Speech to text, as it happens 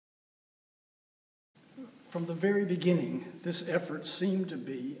From the very beginning, this effort seemed to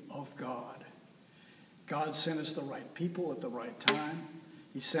be of God. God sent us the right people at the right time.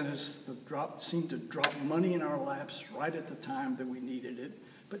 He seemed to drop money in our laps right at the time that we needed it,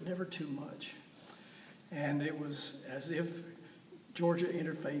 but never too much. And it was as if Georgia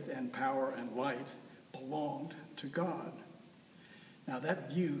Interfaith and Power and Light belonged to God. Now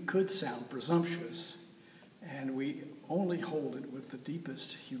that view could sound presumptuous, and we only hold it with the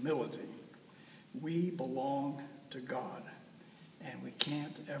deepest humility. We belong to God, and we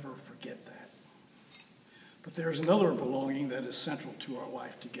can't ever forget that. But there's another belonging that is central to our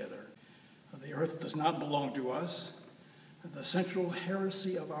life together. The earth does not belong to us. The central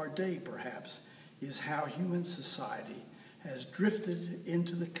heresy of our day, perhaps, is how human society has drifted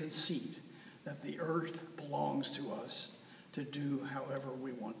into the conceit that the earth belongs to us to do however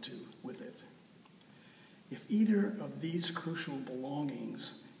we want to with it. If either of these crucial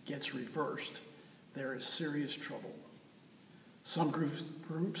belongings gets reversed, there is serious trouble. Some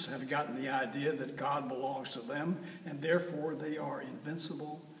groups have gotten the idea that God belongs to them, and therefore they are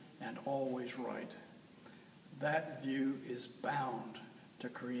invincible and always right. That view is bound to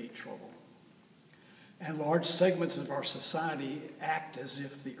create trouble. And large segments of our society act as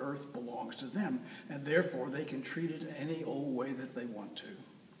if the earth belongs to them, and therefore they can treat it any old way that they want to.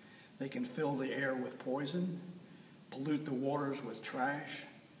 They can fill the air with poison, pollute the waters with trash,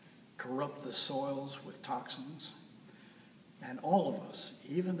 corrupt the soils with toxins. And all of us,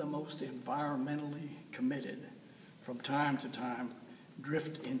 even the most environmentally committed, from time to time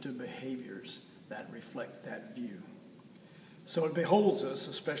drift into behaviors that reflect that view. So it beholds us,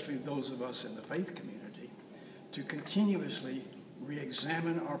 especially those of us in the faith community, to continuously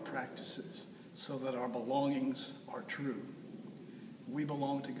re-examine our practices so that our belongings are true. We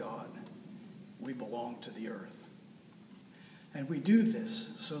belong to God. We belong to the earth. And we do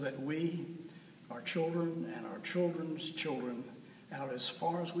this so that we, our children and our children's children, out as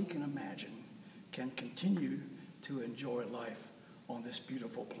far as we can imagine, can continue to enjoy life on this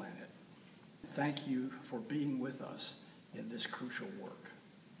beautiful planet. Thank you for being with us in this crucial work.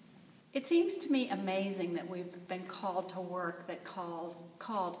 It seems to me amazing that we've been called to work that calls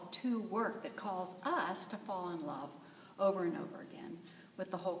us to fall in love over and over again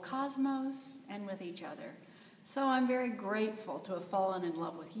with the whole cosmos and with each other. So I'm very grateful to have fallen in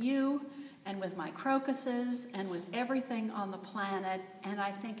love with you and with my crocuses and with everything on the planet, and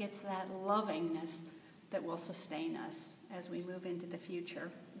I think it's that lovingness that will sustain us as we move into the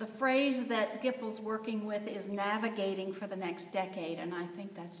future. The phrase that GIPL's working with is navigating for the next decade, and I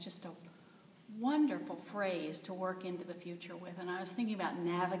think that's just a wonderful phrase to work into the future with. And I was thinking about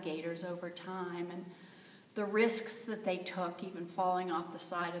navigators over time and the risks that they took, even falling off the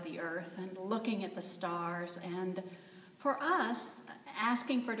side of the earth and looking at the stars, and for us,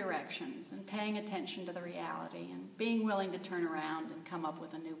 asking for directions and paying attention to the reality and being willing to turn around and come up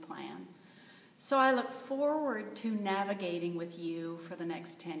with a new plan. So I look forward to navigating with you for the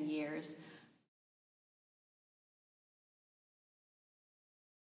next 10 years,